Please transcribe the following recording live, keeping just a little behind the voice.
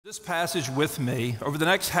This passage with me over the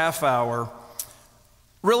next half hour,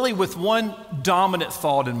 really with one dominant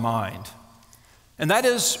thought in mind, and that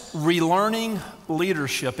is relearning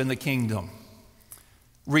leadership in the kingdom.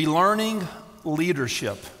 Relearning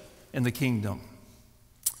leadership in the kingdom.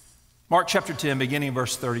 Mark chapter 10, beginning in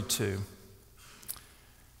verse 32.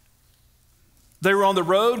 They were on the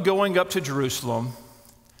road going up to Jerusalem,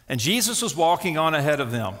 and Jesus was walking on ahead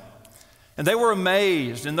of them. And they were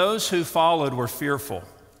amazed, and those who followed were fearful.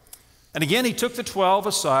 And again, he took the 12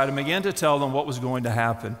 aside and began to tell them what was going to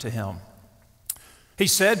happen to him. He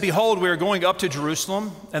said, "Behold, we are going up to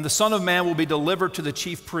Jerusalem, and the Son of Man will be delivered to the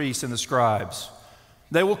chief priests and the scribes.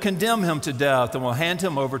 They will condemn him to death and will hand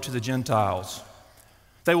him over to the Gentiles.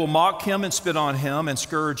 They will mock him and spit on him and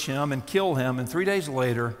scourge him and kill him, and 3 days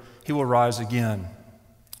later he will rise again."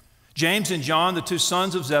 James and John, the two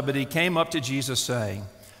sons of Zebedee, came up to Jesus saying,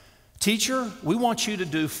 "Teacher, we want you to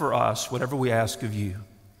do for us whatever we ask of you."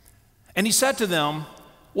 And he said to them,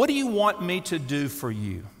 "What do you want me to do for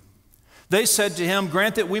you?" They said to him,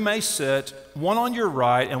 "Grant that we may sit, one on your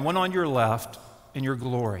right and one on your left, in your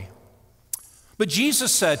glory." But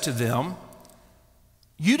Jesus said to them,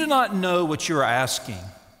 "You do not know what you are asking.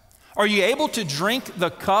 Are you able to drink the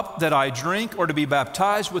cup that I drink, or to be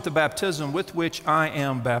baptized with the baptism with which I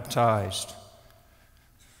am baptized?"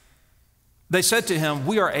 They said to him,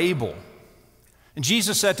 "We are able." And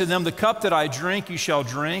Jesus said to them, "The cup that I drink you shall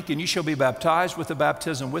drink, and you shall be baptized with the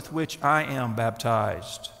baptism with which I am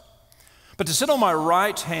baptized. But to sit on my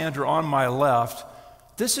right hand or on my left,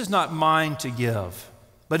 this is not mine to give,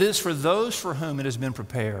 but it is for those for whom it has been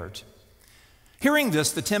prepared." Hearing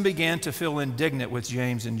this, the 10 began to feel indignant with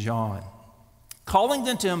James and John. Calling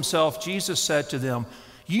them to himself, Jesus said to them,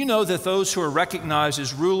 "You know that those who are recognized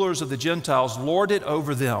as rulers of the Gentiles lord it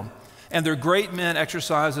over them, and their great men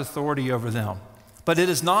exercise authority over them. But it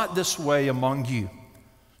is not this way among you.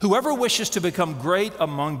 Whoever wishes to become great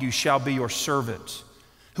among you shall be your servant.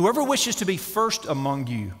 Whoever wishes to be first among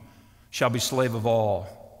you shall be slave of all.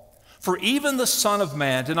 For even the Son of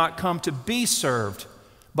Man did not come to be served,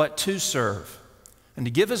 but to serve, and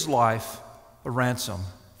to give his life a ransom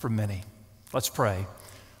for many." Let's pray.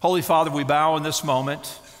 Holy Father, we bow in this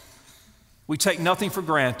moment. We take nothing for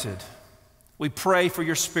granted. We pray for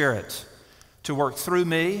your Spirit to work through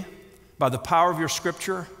me by the power of your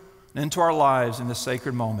Scripture and into our lives in this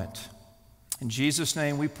sacred moment. In Jesus'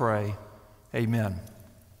 name we pray, amen.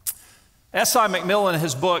 S.I. McMillan, in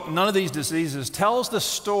his book, None of These Diseases, tells the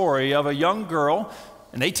story of a young girl,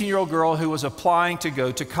 an 18-year-old girl who was applying to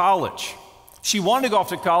go to college. She wanted to go off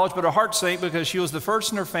to college, but her heart sank because she was the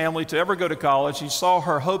first in her family to ever go to college. She saw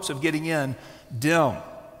her hopes of getting in dim.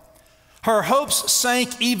 Her hopes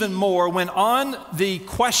sank even more when on the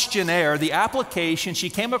questionnaire, the application,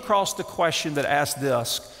 she came across the question that asked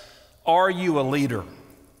this: "Are you a leader?"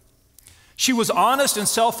 She was honest and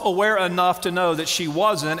self-aware enough to know that she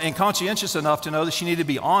wasn't, and conscientious enough to know that she needed to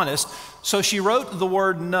be honest. So she wrote the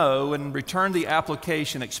word no and returned the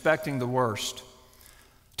application expecting the worst.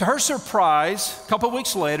 To her surprise, a couple of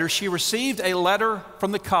weeks later, she received a letter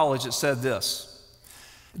from the college that said this: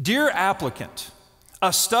 "Dear applicant,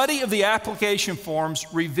 a study of the application forms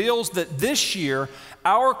reveals that this year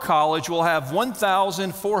our college will have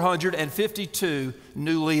 1,452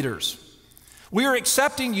 new leaders. We are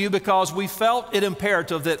accepting you because we felt it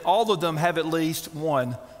imperative that all of them have at least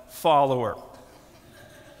one follower."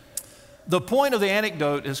 The point of the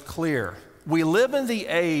anecdote is clear. We live in the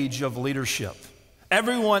age of leadership.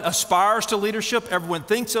 Everyone aspires to leadership. Everyone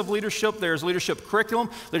thinks of leadership. There's leadership curriculum,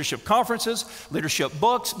 leadership conferences, leadership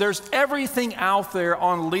books. There's everything out there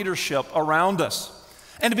on leadership around us.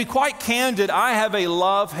 And to be quite candid, I have a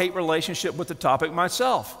love-hate relationship with the topic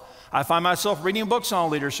myself. I find myself reading books on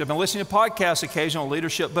leadership and listening to podcasts occasionally on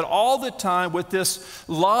leadership, but all the time with this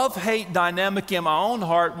love-hate dynamic in my own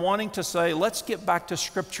heart, wanting to say, let's get back to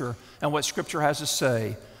Scripture and what Scripture has to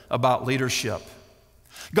say about leadership.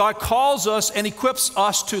 God calls us and equips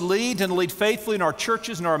us to lead and lead faithfully in our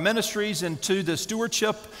churches and our ministries and to the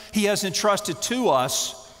stewardship He has entrusted to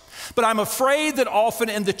us. But I'm afraid that often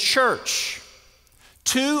in the church,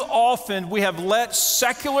 too often we have let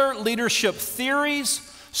secular leadership theories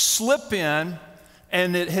slip in,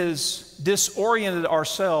 and it has disoriented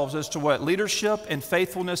ourselves as to what leadership and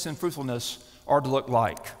faithfulness and fruitfulness are to look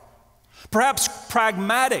like. Perhaps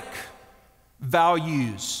pragmatic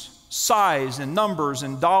values, size and numbers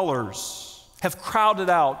and dollars have crowded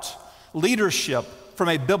out leadership from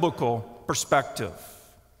a biblical perspective.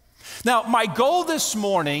 Now, my goal this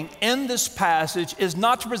morning in this passage is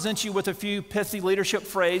not to present you with a few pithy leadership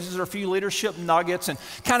phrases or a few leadership nuggets and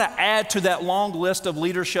kind of add to that long list of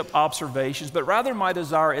leadership observations, but rather my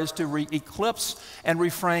desire is to eclipse and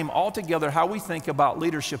reframe altogether how we think about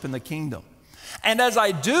leadership in the kingdom. And as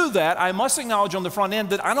I do that, I must acknowledge on the front end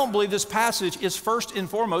that I don't believe this passage is first and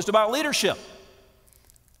foremost about leadership.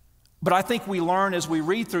 But I think we learn as we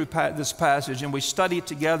read through this passage and we study it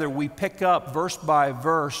together, we pick up verse by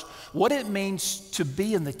verse what it means to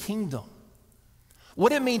be in the kingdom,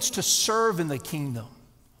 what it means to serve in the kingdom,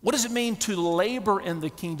 what does it mean to labor in the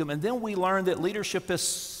kingdom, and then we learn that leadership is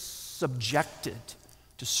subjected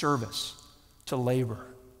to service, to labor,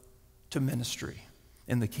 to ministry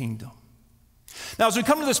in the kingdom. Now, as we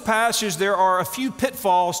come to this passage, there are a few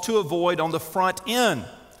pitfalls to avoid on the front end.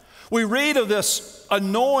 We read of this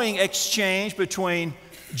annoying exchange between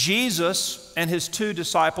Jesus and his two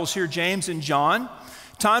disciples here, James and John.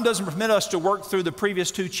 Time doesn't permit us to work through the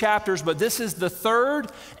previous two chapters, but this is the third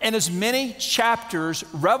in as many chapters,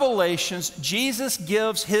 revelations, Jesus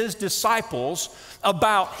gives his disciples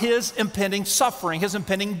about his impending suffering, his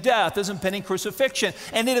impending death, his impending crucifixion,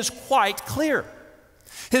 and it is quite clear.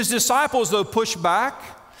 His disciples, though, push back.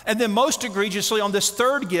 And then most egregiously on this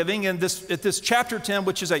third giving at this chapter 10,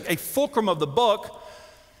 which is a fulcrum of the book,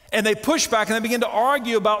 and they push back and they begin to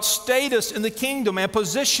argue about status in the kingdom and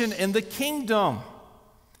position in the kingdom.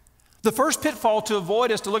 The first pitfall to avoid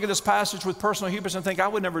is to look at this passage with personal hubris and think, I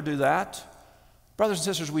would never do that. Brothers and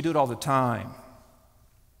sisters, we do it all the time.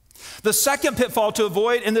 The second pitfall to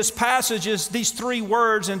avoid in this passage is these three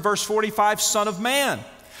words in verse 45, Son of Man.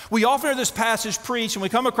 We often hear this passage preached and we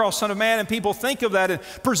come across Son of Man and people think of that and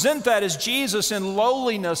present that as Jesus in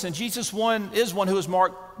lowliness. And Jesus is one who is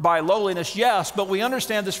marked by lowliness, yes, but we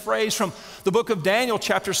understand this phrase from the book of Daniel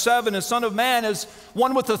chapter 7, and Son of Man is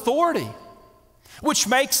one with authority, which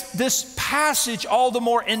makes this passage all the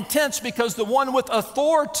more intense because the one with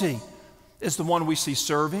authority is the one we see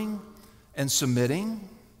serving and submitting.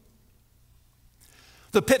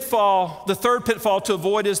 The third pitfall to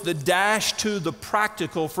avoid is the dash to the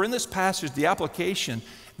practical. For in this passage, the application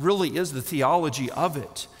really is the theology of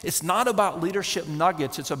it. It's not about leadership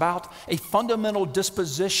nuggets. It's about a fundamental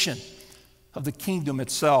disposition of the kingdom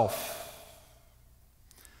itself.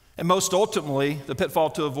 And most ultimately, the pitfall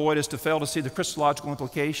to avoid is to fail to see the Christological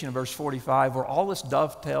implication in verse 45, where all this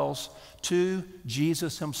dovetails to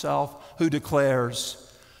Jesus himself, who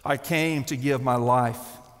declares, I came to give my life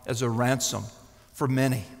as a ransom for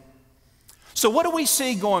many. So what do we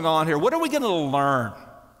see going on here? What are we going to learn?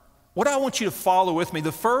 What I want you to follow with me.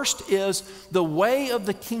 The first is the way of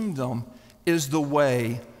the kingdom is the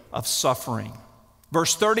way of suffering.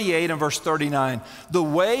 Verse 38 and verse 39, the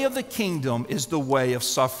way of the kingdom is the way of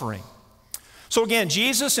suffering. So again,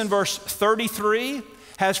 Jesus in verse 33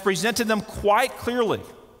 has presented them quite clearly.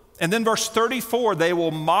 And then verse 34, they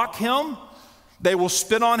will mock him, they will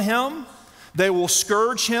spit on him, they will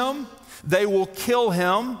scourge him, they will kill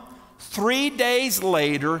him. 3 days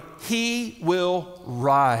later, he will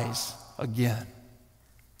rise again.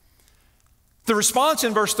 The response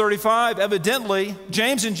in verse 35, evidently,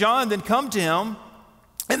 James and John then come to him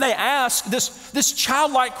and they ask this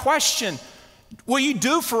childlike question, will you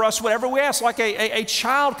do for us whatever we ask? Like a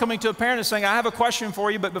child coming to a parent and saying, I have a question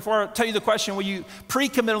for you, but before I tell you the question, will you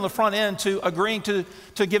pre-commit on the front end to agreeing to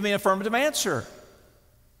give me an affirmative answer?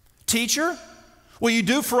 Teacher, will you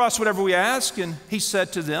do for us whatever we ask? And he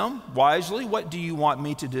said to them, wisely, what do you want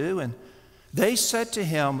me to do? And they said to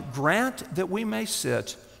him, grant that we may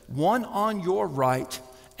sit, one on your right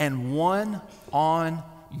and one on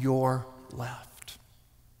your left.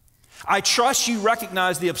 I trust you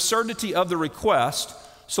recognize the absurdity of the request,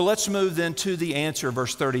 so let's move then to the answer,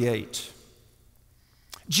 verse 38.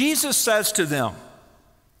 Jesus says to them,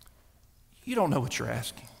 you don't know what you're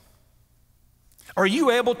asking. Are you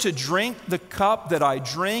able to drink the cup that I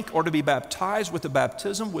drink, or to be baptized with the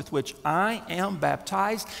baptism with which I am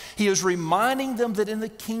baptized? He is reminding them that in the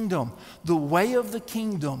kingdom, the way of the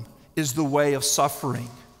kingdom is the way of suffering.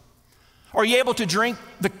 Are you able to drink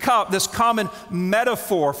the cup, this common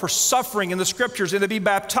metaphor for suffering in the scriptures, and to be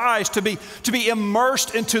baptized, to be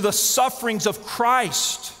immersed into the sufferings of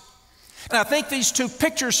Christ? And I think these two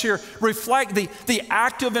pictures here reflect the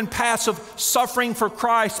active and passive suffering for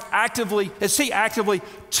Christ as he actively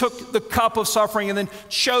took the cup of suffering and then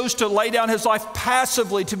chose to lay down his life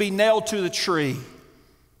passively to be nailed to the tree.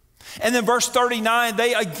 And then verse 39,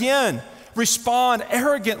 they again respond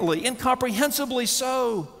arrogantly, incomprehensibly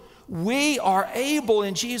so. We are able,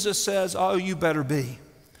 and Jesus says, oh, you better be.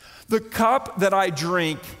 The cup that I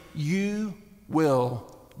drink, you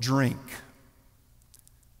will drink.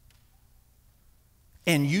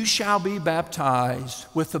 and you shall be baptized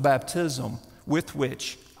with the baptism with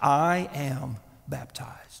which I am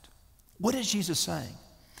baptized. What is Jesus saying?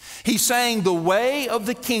 He's saying the way of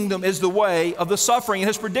the kingdom is the way of the suffering. And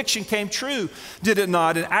his prediction came true, did it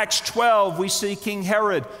not? In Acts 12, we see King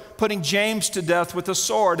Herod putting James to death with a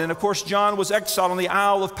sword. And of course, John was exiled on the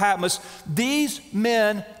Isle of Patmos. These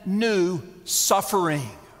men knew suffering.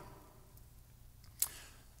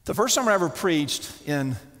 The first time I ever preached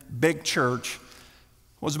in big church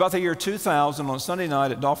was about the year 2000 on a Sunday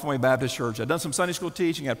night at Dauphin Way Baptist Church. I'd done some Sunday school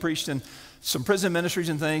teaching. I preached in some prison ministries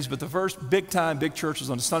and things, but the first big church was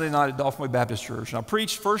on a Sunday night at Dauphin Way Baptist Church. And I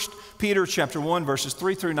preached 1 Peter chapter 1, verses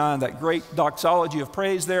 3 through 9, that great doxology of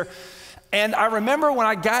praise there. And I remember when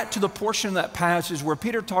I got to the portion of that passage where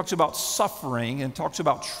Peter talks about suffering and talks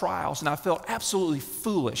about trials, and I felt absolutely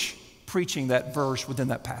foolish preaching that verse within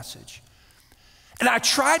that passage. And I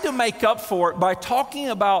tried to make up for it by talking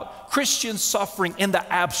about Christian suffering in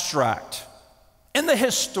the abstract, in the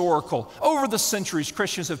historical. Over the centuries,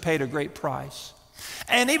 Christians have paid a great price.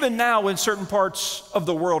 And even now, in certain parts of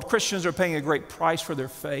the world, Christians are paying a great price for their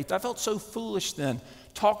faith. I felt so foolish then,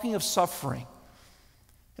 talking of suffering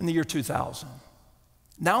in the year 2000.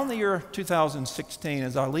 Now in the year 2016,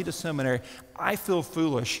 as I lead a seminary, I feel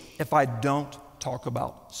foolish if I don't talk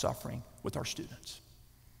about suffering with our students.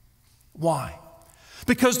 Why?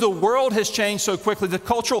 Because the world has changed so quickly. The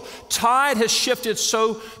cultural tide has shifted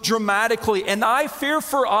so dramatically. And I fear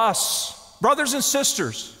for us, brothers and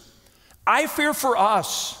sisters, I fear for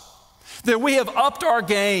us that we have upped our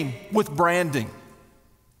game with branding.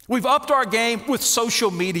 We've upped our game with social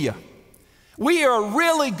media. We are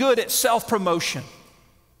really good at self-promotion.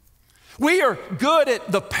 We are good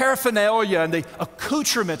at the paraphernalia and the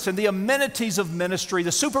accoutrements and the amenities of ministry,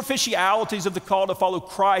 the superficialities of the call to follow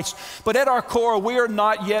Christ. But at our core, we are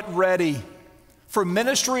not yet ready for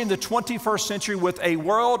ministry in the 21st century with a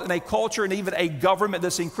world and a culture and even a government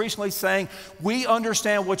that's increasingly saying, we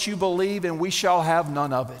understand what you believe and we shall have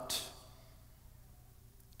none of it.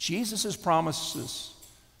 Jesus' promises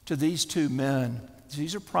to these two men,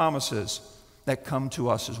 these are promises that come to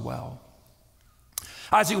us as well.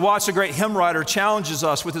 Isaac Watts, a great hymn writer, challenges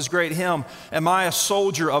us with his great hymn, Am I a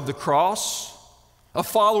soldier of the cross, a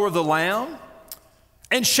follower of the Lamb?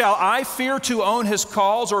 And shall I fear to own his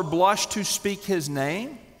cause or blush to speak his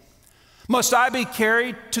name? Must I be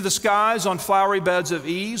carried to the skies on flowery beds of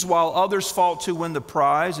ease while others fought to win the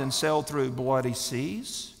prize and sailed through bloody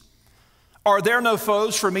seas? Are there no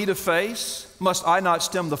foes for me to face? Must I not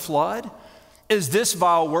stem the flood? Is this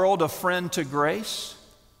vile world a friend to grace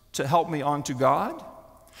to help me on to God?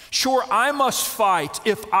 Sure, I must fight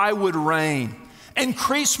if I would reign.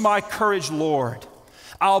 Increase my courage, Lord.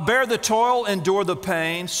 I'll bear the toil, endure the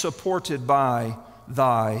pain, supported by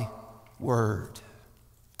thy word.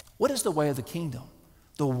 What is the way of the kingdom?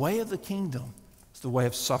 The way of the kingdom is the way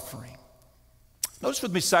of suffering. Notice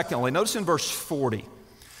with me, secondly, notice in verse 40.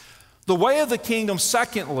 The way of the kingdom,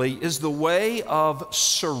 secondly, is the way of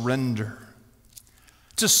surrender.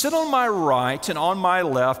 To sit on my right and on my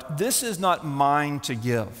left, this is not mine to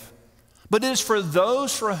give, but it is for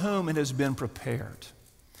those for whom it has been prepared.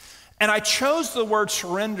 And I chose the word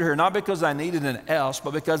surrender here, not because I needed an S,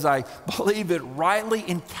 but because I believe it rightly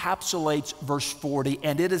encapsulates verse 40,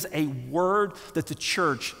 and it is a word that the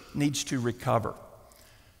church needs to recover.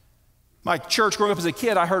 My church, growing up as a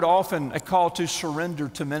kid, I heard often a call to surrender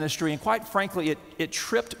to ministry, and quite frankly, it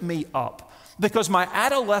tripped me up. Because my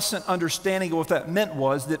adolescent understanding of what that meant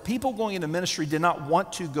was that people going into ministry did not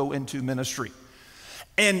want to go into ministry.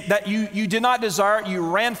 And that you did not desire it, you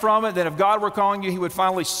ran from it, that if God were calling you, he would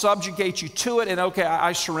finally subjugate you to it, and okay,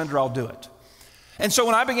 I surrender, I'll do it. And so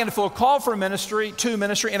when I began to feel a call for ministry, to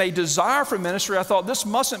ministry, and a desire for ministry, I thought this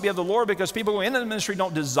mustn't be of the Lord because people going into the ministry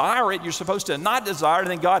don't desire it. You're supposed to not desire it,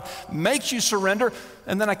 and then God makes you surrender.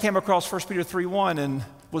 And then I came across 1 Peter 3:1 and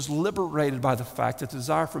was liberated by the fact that the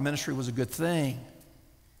desire for ministry was a good thing.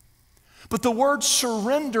 But the word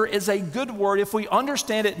surrender is a good word if we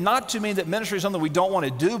understand it not to mean that ministry is something we don't want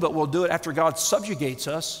to do, but we'll do it after God subjugates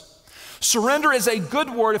us. Surrender is a good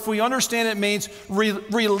word if we understand it means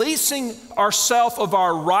releasing ourselves of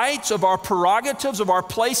our rights, of our prerogatives, of our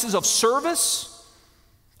places of service,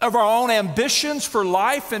 of our own ambitions for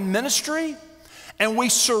life and ministry, and we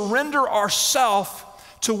surrender ourselves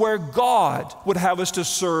to where God would have us to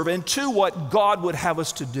serve and to what God would have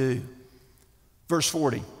us to do. Verse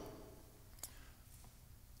 40.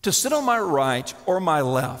 To sit on my right or my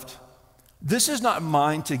left, this is not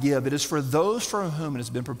mine to give. It is for those for whom it has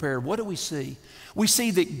been prepared. What do we see? We see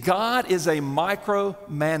that God is a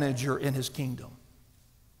micromanager in his kingdom.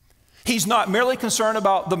 He's not merely concerned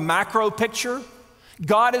about the macro picture.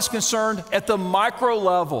 God is concerned at the micro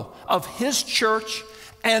level of His church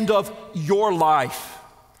and of your life.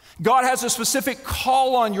 God has a specific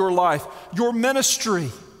call on your life, your ministry,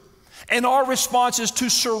 and our response is to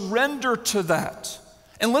surrender to that.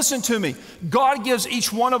 And listen to me, God gives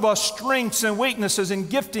each one of us strengths and weaknesses and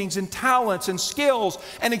giftings and talents and skills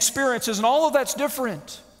and experiences, and all of that's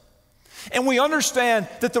different. And we understand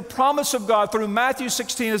that the promise of God through Matthew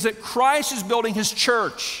 16 is that Christ is building His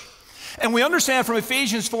church. And we understand from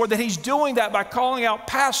Ephesians 4 that He's doing that by calling out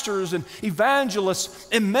pastors and evangelists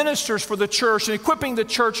and ministers for the church and equipping the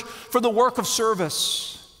church for the work of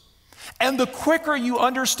service. And the quicker you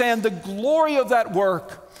understand the glory of that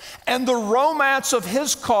work and the romance of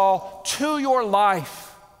His call to your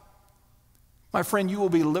life, my friend, you will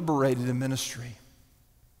be liberated in ministry.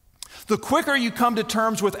 The quicker you come to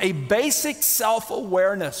terms with a basic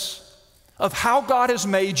self-awareness of how God has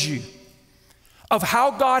made you, of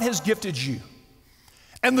how God has gifted you,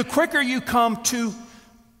 and the quicker you come to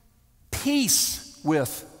peace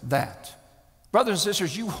with that, brothers and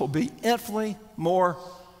sisters, you will be infinitely more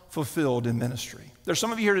fulfilled in ministry. There's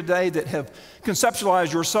some of you here today that have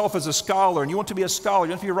conceptualized yourself as a scholar, and you want to be a scholar, you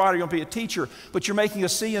want to be a writer, you want to be a teacher, but you're making a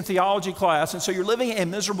C in theology class, and so you're living a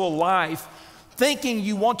miserable life thinking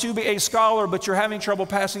you want to be a scholar, but you're having trouble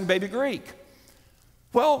passing baby Greek.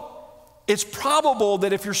 Well, it's probable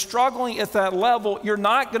that if you're struggling at that level, you're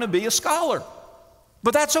not going to be a scholar.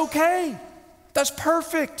 But that's okay. That's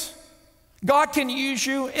perfect. God can use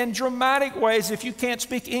you in dramatic ways if you can't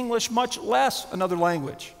speak English, much less another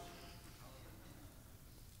language.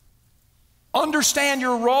 Understand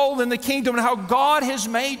your role in the kingdom and how God has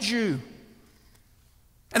made you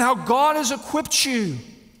and how God has equipped you,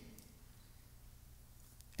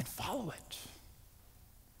 and follow it.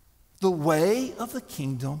 The way of the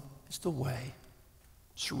kingdom is the way.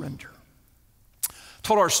 Surrender. I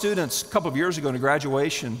told our students a couple of years ago in a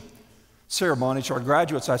graduation ceremony to our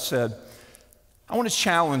graduates, I said, I want to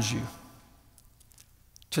challenge you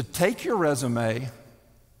to take your resume,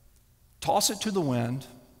 toss it to the wind,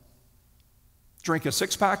 drink a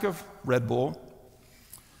six-pack of Red Bull,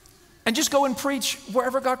 and just go and preach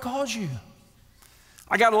wherever God calls you.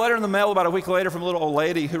 I got a letter in the mail about a week later from a little old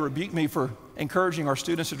lady who rebuked me for encouraging our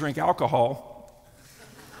students to drink alcohol.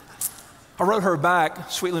 I wrote her back,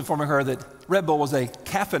 sweetly informing her that Red Bull was a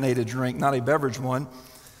caffeinated drink, not a beverage one.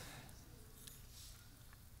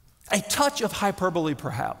 A touch of hyperbole,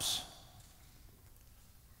 perhaps.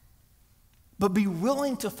 But be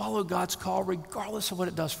willing to follow God's call regardless of what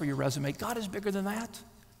it does for your resume. God is bigger than that.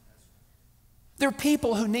 There are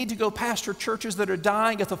people who need to go pastor churches that are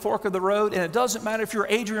dying at the fork of the road, and it doesn't matter if you're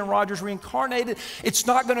Adrian Rogers reincarnated. It's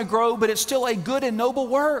not going to grow, but it's still a good and noble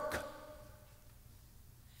work.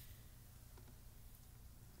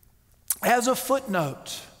 As a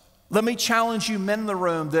footnote, let me challenge you men in the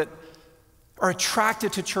room that are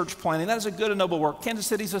attracted to church planting. That is a good and noble work. Kansas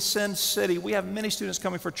City is a sin city. We have many students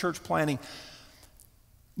coming for church planting.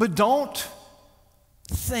 But don't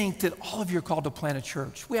think that all of you are called to plant a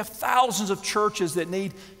church. We have thousands of churches that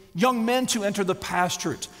need young men to enter the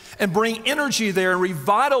pastorate and bring energy there and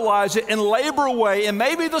revitalize it and labor away. And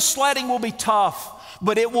maybe the sledding will be tough,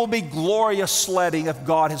 but it will be glorious sledding if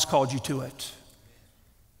God has called you to it.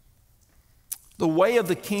 The way of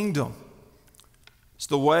the kingdom is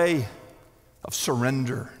the way of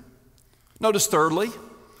surrender. Notice thirdly,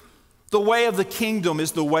 the way of the kingdom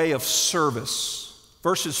is the way of service.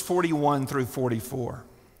 Verses 41 through 44.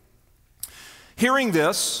 Hearing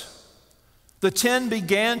this, the 10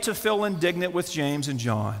 began to feel indignant with James and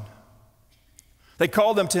John. They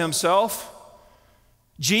called them to himself.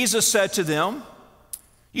 Jesus said to them,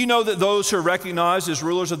 you know that those who are recognized as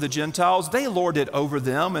rulers of the Gentiles, they lord it over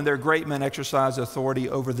them, and their great men exercise authority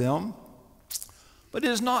over them. But it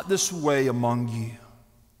is not this way among you.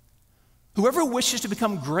 Whoever wishes to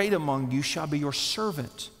become great among you shall be your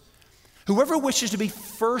servant. Whoever wishes to be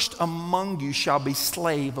first among you shall be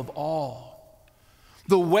slave of all.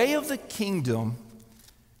 The way of the kingdom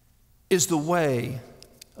is the way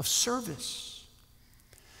of service.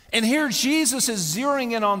 And here Jesus is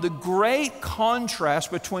zeroing in on the great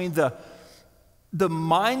contrast between the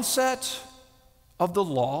mindset of the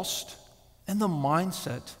lost and the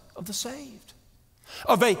mindset of the saved.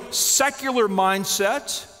 Of a secular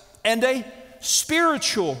mindset and a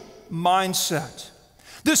spiritual mindset.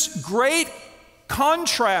 This great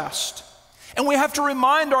contrast. And we have to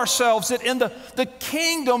remind ourselves that in the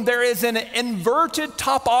kingdom there is an inverted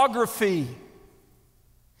topography.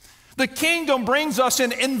 The kingdom brings us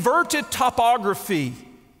an inverted topography.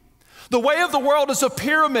 The way of the world is a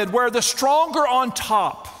pyramid where the strong are on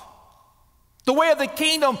top. The way of the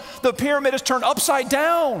kingdom, the pyramid is turned upside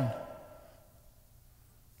down.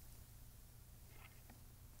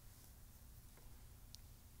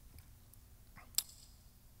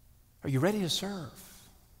 Are you ready to serve?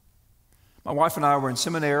 My wife and I were in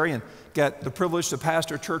seminary and got the privilege to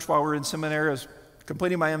pastor a church while we were in seminary. I was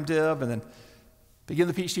completing my MDiv and then began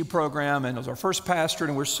the PhD program, and it was our first pastorate,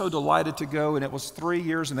 and we're so delighted to go, and it was 3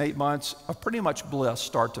 years and 8 months of pretty much bliss,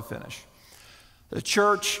 start to finish. The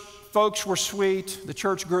church folks were sweet. The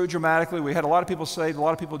church grew dramatically. We had a lot of people saved, a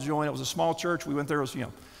lot of people joined. It was a small church. We went there, it was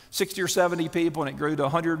 60 or 70 people, and it grew to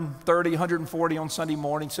 130, 140 on Sunday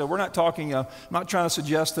morning. So we're not talking, I'm not trying to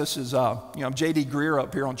suggest this is, J.D. Greer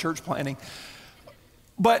up here on church planning.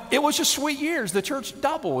 But it was just sweet years. The church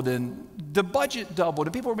doubled, and the budget doubled,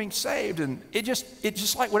 and people were being saved, and it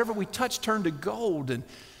just like whatever we touched turned to gold. And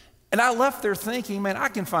I left there thinking, man, I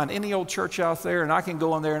can find any old church out there, and I can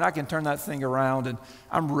go in there, and I can turn that thing around, and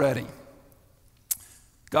I'm ready.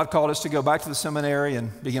 God called us to go back to the seminary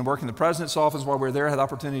and begin working in the president's office. While we were there, I had the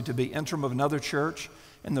opportunity to be interim of another church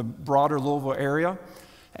in the broader Louisville area.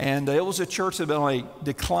 And it was a church that had been on a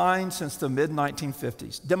decline since the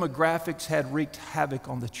mid-1950s. Demographics had wreaked havoc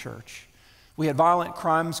on the church. We had violent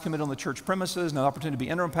crimes committed on the church premises, and an opportunity to be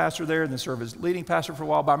interim pastor there and then serve as leading pastor for a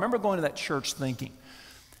while. But I remember going to that church thinking,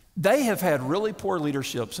 they have had really poor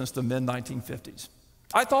leadership since the mid-1950s.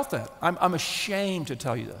 I thought that. I'm ashamed to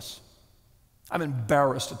tell you this. I'm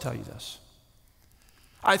embarrassed to tell you this.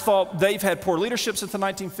 I thought they've had poor leadership since the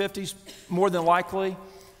 1950s, more than likely.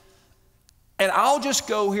 And I'll just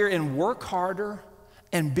go here and work harder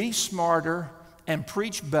and be smarter and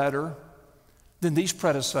preach better than these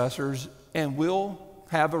predecessors, and we'll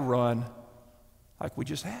have a run like we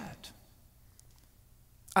just had.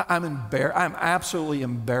 I'm absolutely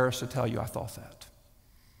embarrassed to tell you I thought that.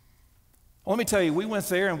 Well, let me tell you, we went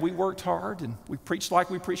there and we worked hard and we preached like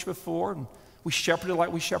we preached before and we shepherded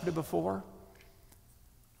like we shepherded before.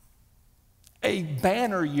 A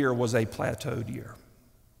banner year was a plateaued year.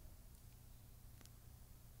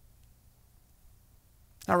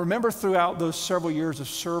 I remember throughout those several years of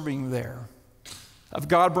serving there, of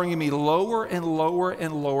God bringing me lower and lower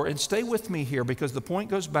and lower. And stay with me here because the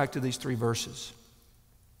point goes back to these 3 verses.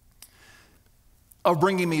 Of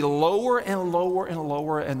bringing me lower and lower and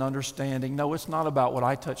lower and understanding, no, it's not about what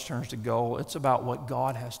I touch turns to gold. It's about what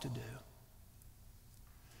God has to do.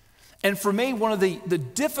 And for me, one of the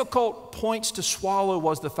difficult points to swallow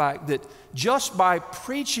was the fact that just by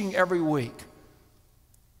preaching every week,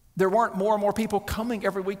 there weren't more and more people coming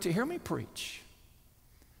every week to hear me preach.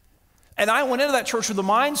 And I went into that church with the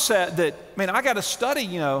mindset that, man, I got to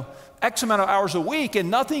study, X amount of hours a week, and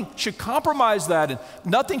nothing should compromise that, and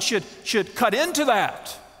nothing should cut into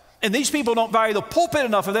that. And these people don't value the pulpit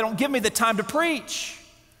enough, or they don't give me the time to preach.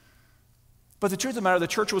 But the truth of the matter, the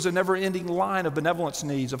church was a never-ending line of benevolence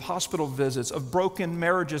needs, of hospital visits, of broken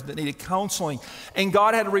marriages that needed counseling. And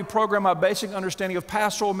God had to reprogram my basic understanding of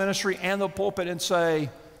pastoral ministry and the pulpit and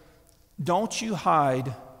say, don't you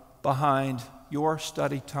hide behind your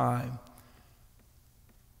study time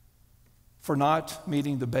for not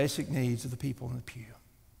meeting the basic needs of the people in the pew.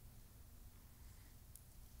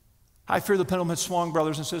 I fear the pendulum has swung,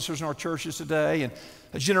 brothers and sisters, in our churches today. And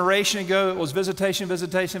a generation ago, it was visitation,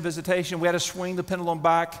 visitation, visitation. We had to swing the pendulum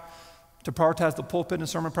back to prioritize the pulpit and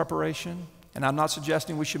sermon preparation. And I'm not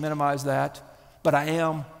suggesting we should minimize that, but I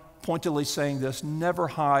am pointedly saying this: never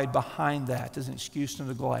hide behind that as an excuse to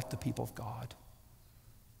neglect the people of God.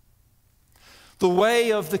 The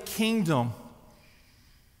way of the kingdom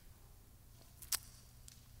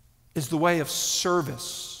is the way of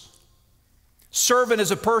service. Servant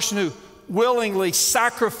is a person who willingly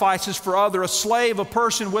sacrifices for others, a slave, a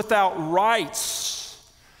person without rights.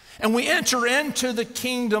 And we enter into the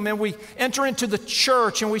kingdom and we enter into the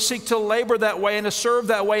church and we seek to labor that way and to serve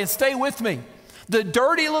that way. And stay with me. The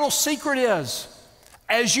dirty little secret is,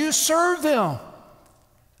 as you serve them,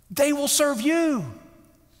 they will serve you.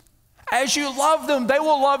 As you love them, they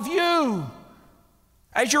will love you.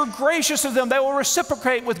 As you're gracious to them, they will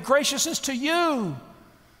reciprocate with graciousness to you.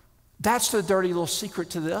 That's the dirty little secret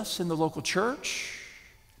to this in the local church.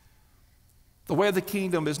 The way of the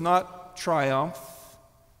kingdom is not triumph.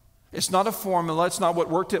 It's not a formula. It's not what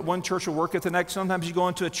worked at one church will work at the next. Sometimes you go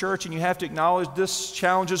into a church and you have to acknowledge these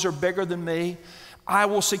challenges are bigger than me. I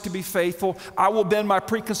will seek to be faithful. I will bend my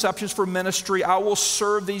preconceptions for ministry. I will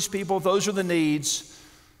serve these people. Those are the needs.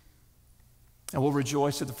 And we'll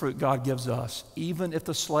rejoice at the fruit God gives us. Even if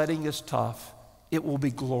the sledding is tough, it will be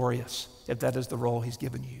glorious if that is the role He's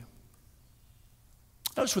given you.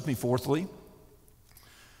 Notice with me, fourthly,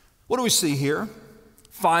 what do we see here?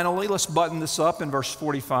 Finally, let's button this up in verse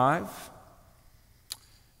 45.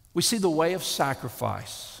 We see the way of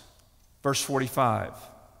sacrifice. Verse 45.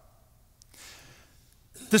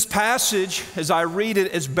 This passage, as I read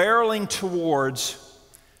it, is barreling towards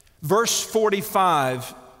verse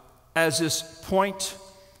 45 as this point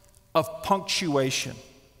of punctuation.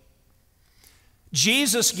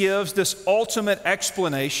 Jesus gives this ultimate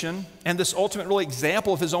explanation and this ultimate really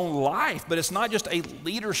example of his own life, but it's not just a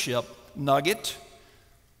leadership nugget.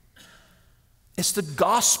 It's the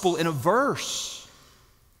gospel in a verse.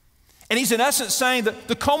 And he's in essence saying that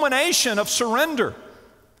the culmination of surrender,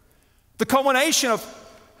 the culmination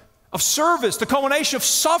of service, the culmination of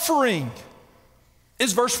suffering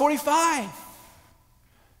is verse 45.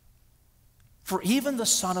 For even the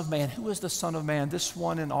Son of Man, who is the Son of Man? This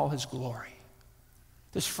one in all his glory.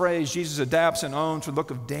 This phrase Jesus adapts and owns from the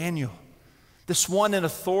book of Daniel. This one in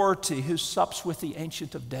authority who sups with the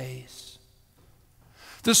Ancient of Days.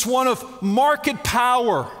 This one of marked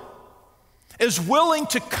power is willing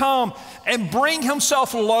to come and bring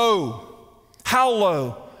himself low. How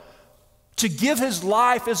low? To give his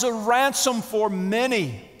life as a ransom for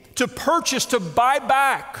many, to purchase, to buy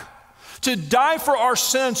back, to die for our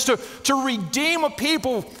sins, to redeem a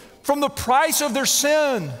people from the price of their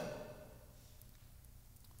sin.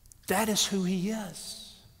 That is who he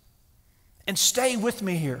is. And stay with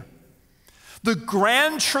me here. The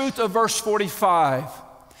grand truth of verse 45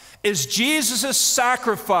 is Jesus'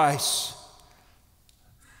 sacrifice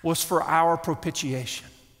was for our propitiation.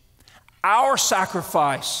 Our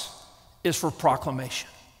sacrifice is for proclamation.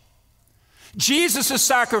 Jesus'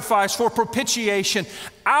 sacrifice for propitiation,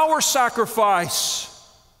 our sacrifice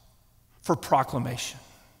for proclamation.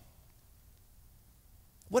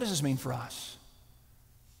 What does this mean for us?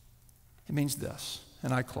 It means this,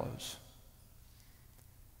 and I close.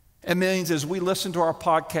 It means as we listen to our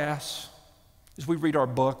podcasts, as we read our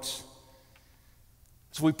books,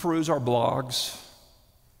 as we peruse our blogs,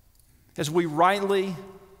 as we rightly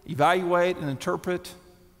evaluate and interpret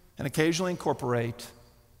and occasionally incorporate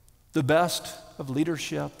the best of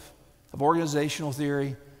leadership, of organizational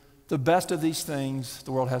theory, the best of these things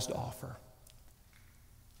the world has to offer.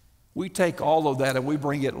 We take all of that and we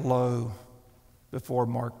bring it low before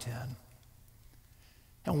Mark 10.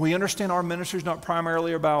 And we understand our ministry is not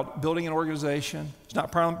primarily about building an organization. It's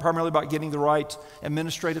not primarily about getting the right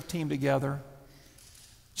administrative team together.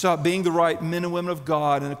 It's about being the right men and women of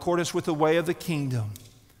God in accordance with the way of the kingdom,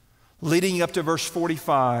 leading up to verse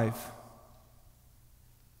 45,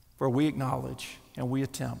 where we acknowledge and we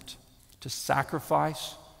attempt to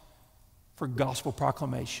sacrifice for gospel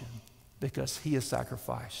proclamation because he is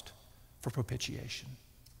sacrificed for propitiation.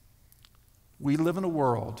 We live in a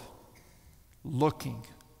world looking,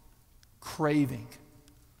 craving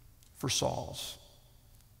for Sauls.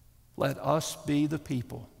 Let us be the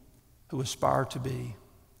people who aspire to be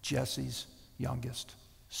Jesse's youngest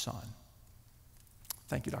son.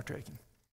 Thank you, Dr. Aiken.